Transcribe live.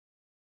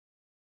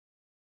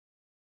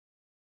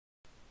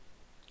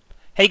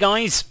Hey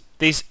guys,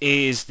 this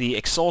is the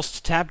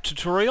exhaust tab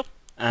tutorial,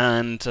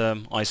 and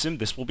I assume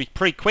this will be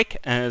pretty quick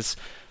as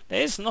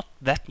there's not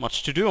that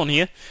much to do on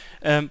here,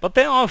 but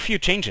there are a few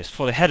changes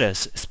for the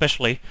headers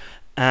especially,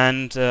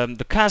 and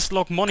the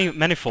cast-lock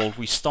manifold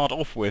we start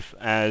off with,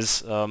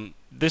 as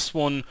this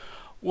one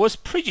was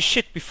pretty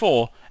shit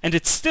before, and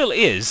it still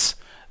is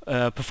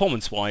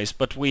performance-wise,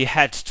 but we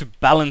had to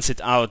balance it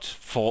out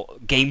for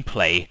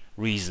gameplay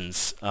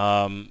reasons.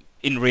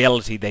 In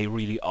reality they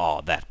really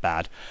are that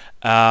bad,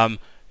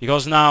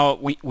 because now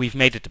we've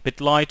made it a bit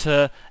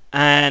lighter,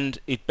 and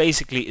it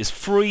basically is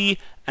free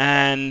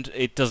and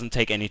it doesn't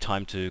take any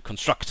time to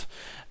construct.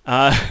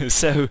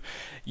 So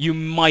you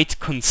might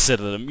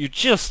consider them, you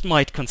just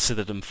might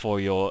consider them for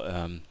your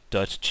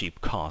dirt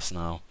cheap cars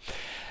now.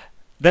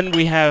 Then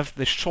we have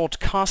the short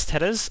cast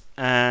headers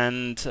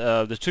and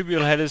the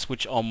tubular headers,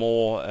 which are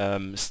more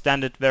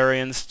standard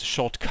variants. The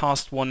short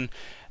cast one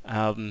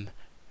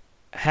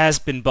has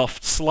been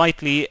buffed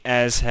slightly,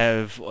 as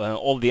have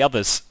all the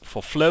others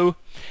for flow.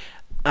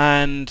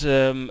 And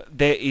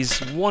there is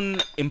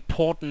one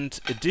important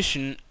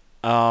addition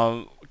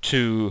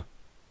to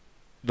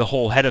the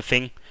whole header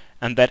thing,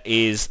 and that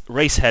is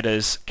race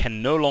headers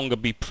can no longer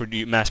be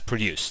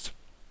mass-produced.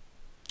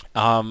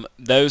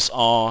 Those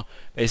are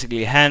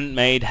basically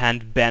handmade,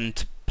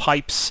 hand-bent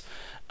pipes,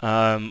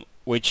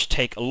 which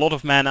take a lot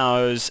of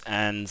man-hours,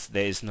 and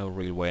there is no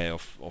real way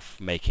of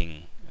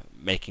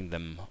making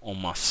them en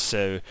masse.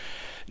 So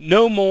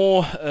no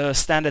more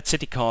standard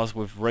city cars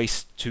with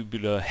race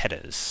tubular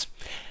headers.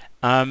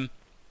 An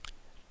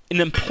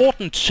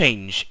important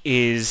change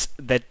is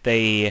that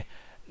they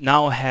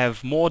now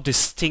have more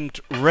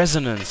distinct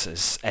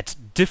resonances at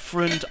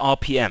different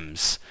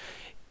RPMs.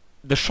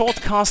 The short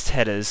cast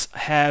headers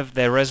have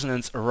their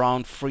resonance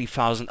around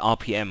 3000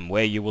 RPM,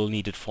 where you will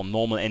need it for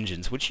normal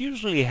engines, which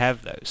usually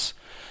have those.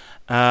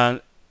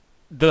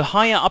 The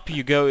higher up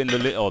you go in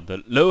the or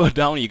the lower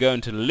down you go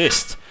into the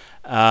list,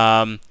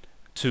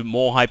 to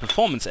more high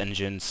performance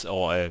engines,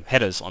 or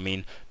headers I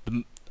mean,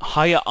 the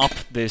higher up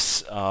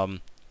this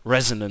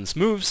resonance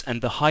moves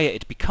and the higher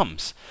it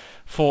becomes.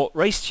 For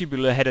race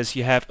tubular headers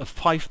you have a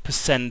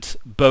 5%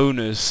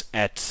 bonus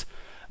at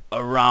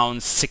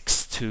around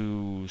 6,000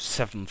 to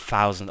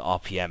 7,000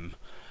 RPM,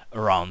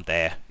 around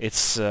there.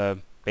 It's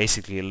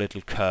basically a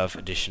little curve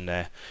addition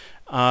there.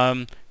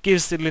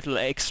 Gives a little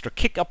extra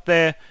kick up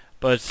there,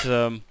 but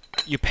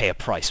you pay a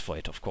price for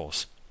it, of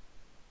course.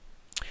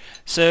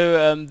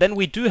 So then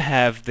we do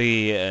have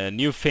the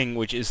new thing,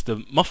 which is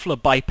the muffler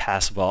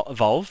bypass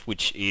valve,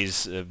 which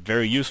is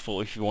very useful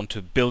if you want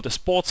to build a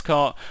sports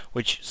car,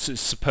 which is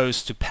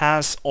supposed to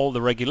pass all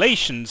the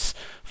regulations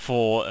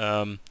for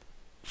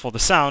the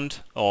sound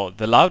or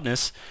the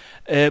loudness,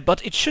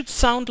 but it should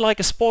sound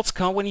like a sports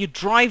car when you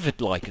drive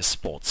it like a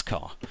sports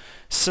car.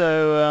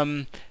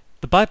 So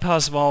the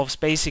bypass valves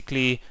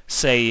basically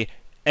say,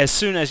 as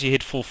soon as you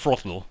hit full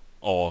throttle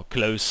or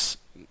close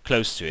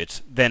to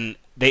it, then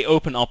they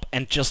open up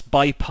and just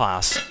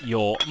bypass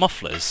your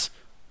mufflers,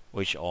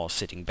 which are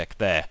sitting back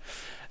there.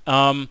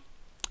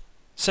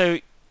 So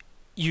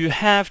you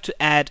have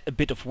to add a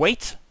bit of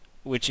weight,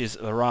 which is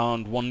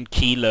around 1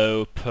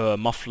 kilo per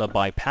muffler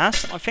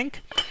bypass, I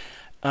think.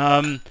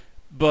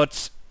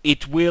 But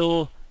it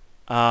will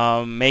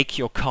make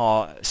your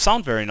car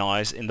sound very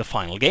nice in the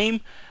final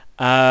game,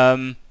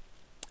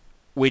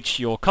 which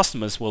your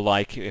customers will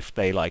like if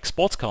they like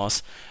sports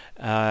cars,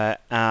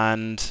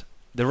 and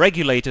the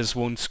regulators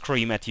won't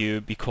scream at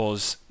you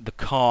because the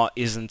car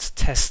isn't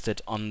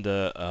tested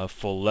under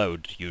full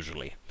load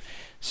usually.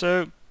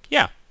 So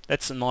yeah,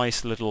 that's a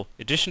nice little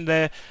addition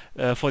there.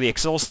 For the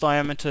exhaust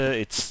diameter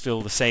it's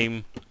still the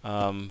same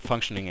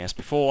functioning as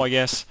before, I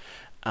guess,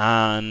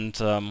 and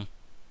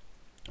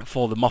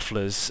for the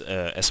mufflers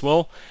as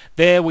well.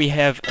 There we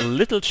have a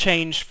little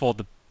change for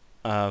the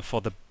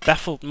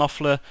baffled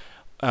muffler,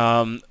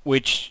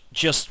 which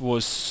just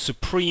was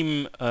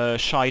supreme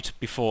shite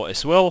before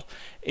as well.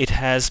 It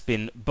has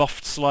been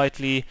buffed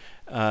slightly,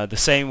 the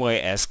same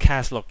way as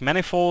cast-lock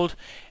manifold.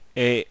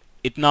 It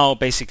now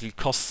basically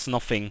costs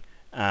nothing,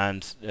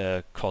 and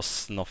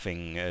costs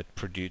nothing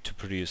to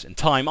produce in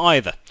time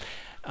either.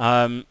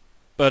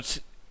 But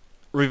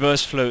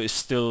reverse flow is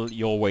still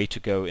your way to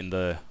go in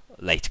the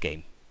late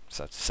game,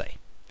 so to say.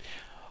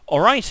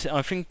 Alright,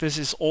 I think this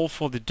is all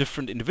for the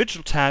different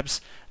individual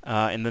tabs.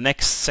 In the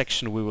next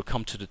section we will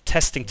come to the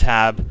testing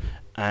tab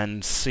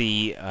and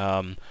see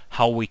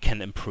how we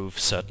can improve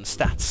certain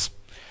stats.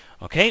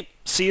 Okay,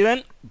 see you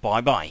then,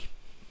 bye bye.